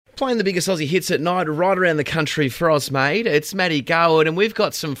playing the biggest Aussie hits at night right around the country for Ozmade. It's Matty Garwood, and we've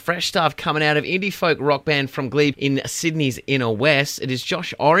got some fresh stuff coming out of indie folk rock band from Glebe in Sydney's Inner West. It is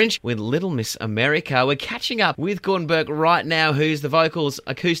Josh Orange with Little Miss America. We're catching up with Gordon Burke right now, who's the vocals,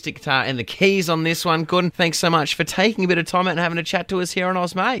 acoustic guitar and the keys on this one. Gordon, thanks so much for taking a bit of time out and having a chat to us here on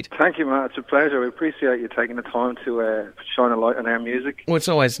Ozmade. Thank you, Matt. It's a pleasure. We appreciate you taking the time to shine a light on our music. Well, it's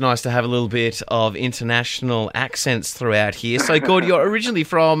always nice to have a little bit of international accents throughout here. So, Gordon, you're originally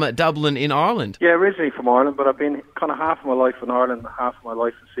from Dublin in Ireland. Yeah, originally from Ireland, but I've been kind of half of my life in Ireland, half of my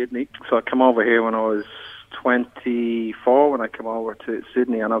life in Sydney. So I came over here when I was 24 when I came over to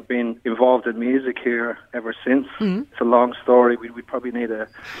Sydney, and I've been involved in music here ever since. Mm-hmm. It's a long story. We probably need a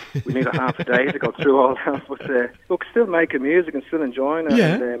half a day to go through all that. But look, still making music and still enjoying it.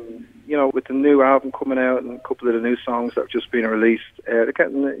 Yeah. And, with the new album coming out and a couple of the new songs that have just been released, they're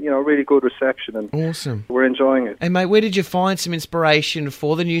getting really good reception, and awesome. We're enjoying it. And mate, where did you find some inspiration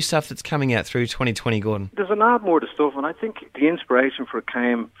for the new stuff that's coming out through 2020, Gordon? There's an lot more to stuff, and I think the inspiration for it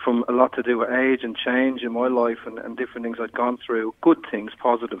came from a lot to do with age and change in my life and different things I'd gone through, good things,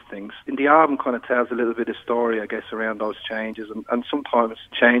 positive things. And the album kind of tells a little bit of story, I guess, around those changes, and sometimes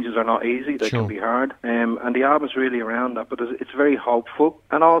changes are not easy, they can be hard, and the album's really around that, but it's very hopeful.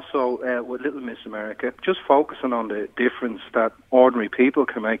 And also with Little Miss America, just focusing on the difference that ordinary people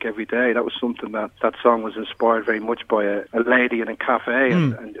can make every day. That was something that song was inspired very much by a lady in a cafe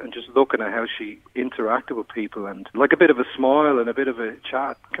and just looking at how she interacted with people, and like a bit of a smile and a bit of a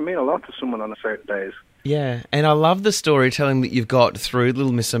chat can mean a lot to someone on certain days. Yeah, and I love the storytelling that you've got through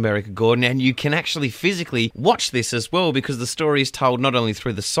Little Miss America, Gordon, and you can actually physically watch this as well because the story is told not only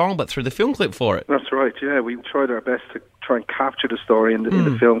through the song but through the film clip for it. That's right, yeah. We tried our best to try and capture the story in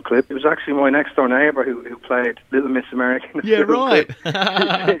the film clip. It was actually my next door neighbour who played Little Miss America in the film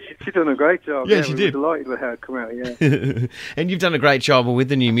clip. She done a great job. Yeah, she did. We were delighted with how it came out, yeah. And you've done a great job with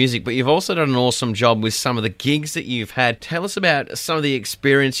the new music, but you've also done an awesome job with some of the gigs that you've had. Tell us about some of the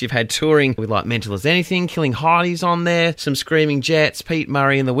experience you've had touring with like Mental as Anything, Killing Heidi's on there, some Screaming Jets, Pete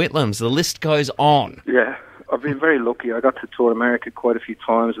Murray and the Whitlams. The list goes on. Yeah, I've been very lucky. I got to tour America quite a few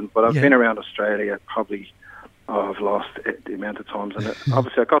times, but I've been around Australia probably... I've lost the amount of times, and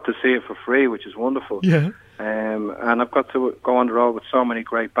obviously I got to see it for free, which is wonderful. Yeah. And I've got to go on the road with so many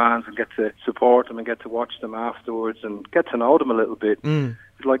great bands and get to support them and get to watch them afterwards and get to know them a little bit.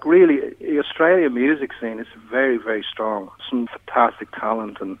 Like really, the Australian music scene is very, very strong. Some fantastic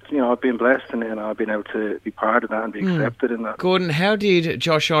talent, and I've been blessed, and I've been able to be part of that and be accepted in that. Gordon, how did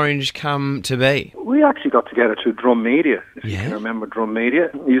Josh Orange come to be? We actually got together through Drum Media. If you can remember Drum Media,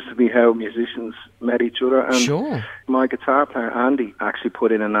 it used to be how musicians met each other. And my guitar player Andy actually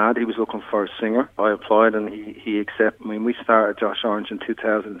put in an ad. He was looking for a singer. I applied, and he accepted me. We started Josh Orange in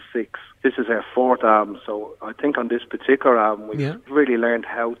 2006. This is our fourth album, so I think on this particular album we've really learned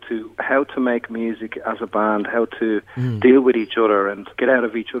how to make music as a band, how to deal with each other and get out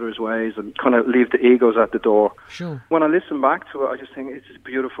of each other's ways and kind of leave the egos at the door. Sure. When I listen back to it, I just think it's a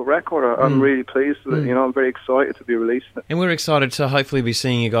beautiful record. I'm really pleased with it. I'm very excited to be releasing it. And we're excited to hopefully be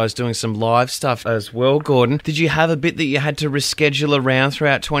seeing you guys doing some live stuff as well, Gordon. Did you have a bit that you had to reschedule around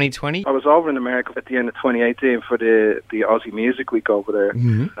throughout 2020? I was over in America at the end of 2018 for the Aussie Music Week over there,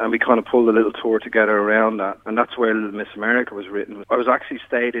 and we kind of pulled a little tour together around that, and that's where Little Miss America was written. I was actually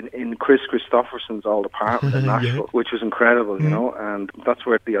stayed in Chris Christopherson's old apartment in Nashville, which was incredible, and that's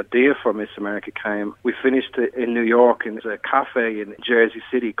where the idea for Miss America came. We finished it in New York in a cafe in Jersey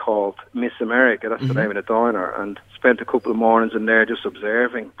City called Miss America, that's the name of the diner, and spent a couple of mornings in there just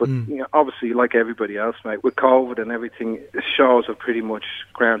observing. But obviously, like everybody else, mate, with COVID and everything, the shows have pretty much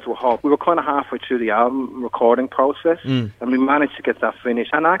ground to a halt. We were kind of halfway through the album recording process, and we managed to get that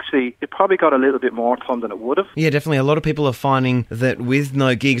finished. And actually, it probably got a little bit more time than it would have. Yeah, definitely. A lot of people are finding that with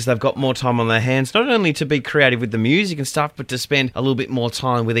no gigs, they've got more time on their hands, not only to be creative with the music and stuff, but to spend a little bit more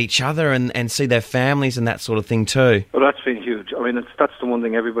time with each other and see their families and that sort of thing too. Well, that's been huge. I mean, that's the one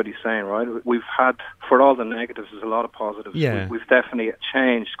thing everybody's saying, right? We've had, for all the negatives, there's a lot of positives. Yeah. We've definitely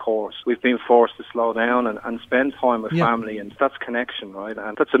changed course. We've been forced to slow down and spend time with family, and that's connection, right?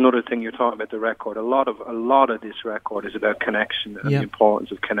 And that's another thing you're talking about the record. A lot of this record is about connection and the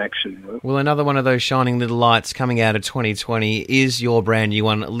importance of connection. Well, another one of those shining little lights coming out of 2020 is your brand new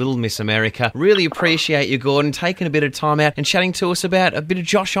one, Little Miss America. Really appreciate you, Gordon, taking a bit of time out and chatting to us about a bit of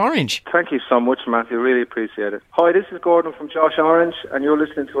Josh Orange. Thank you so much, Matthew. Really appreciate it. Hi, this is Gordon from Josh Orange, and you're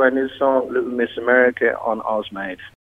listening to our new song, Little Miss America, on Ozmade.